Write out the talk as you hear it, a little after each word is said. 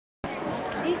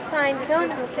fine. We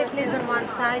don't stay please on one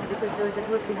side because there is a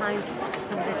group behind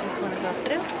that just want to go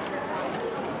through.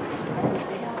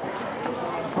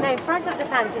 Now, in front of the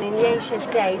fountain in the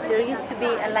ancient days, there used to be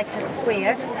like a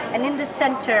square, and in the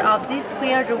center of this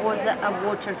square there was a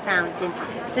water fountain.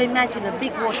 So imagine a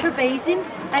big water basin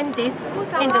and this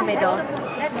in the middle.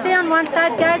 Let's stay on one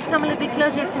side, guys. Come a little bit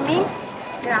closer to me.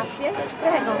 Grazie.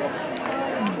 Prego.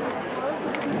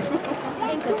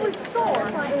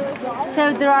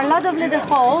 So there are a lot of little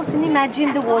holes, and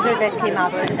imagine the water that came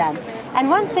out of them. And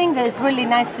one thing that is really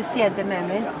nice to see at the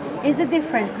moment is the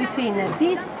difference between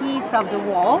this piece of the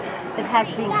wall that has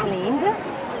been cleaned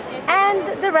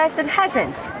and the rest that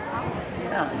hasn't.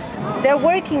 They're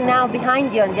working now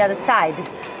behind you on the other side.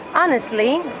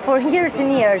 Honestly, for years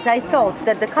and years I thought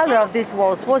that the color of these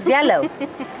walls was yellow.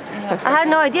 I had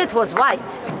no idea it was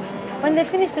white. When they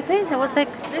finished the cleaning, I was like,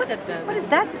 what is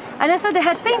that? And I thought they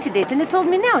had painted it, and they told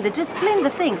me no, they just cleaned the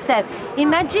thing. So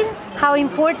imagine how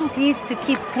important it is to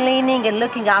keep cleaning and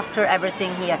looking after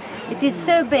everything here. It is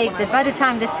so big that by the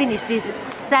time they finish these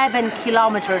 7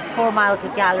 kilometers, 4 miles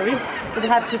of galleries,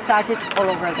 they'll have to start it all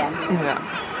over again. Yeah.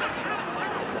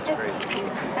 That's great.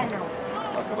 I know.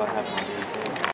 Talk about having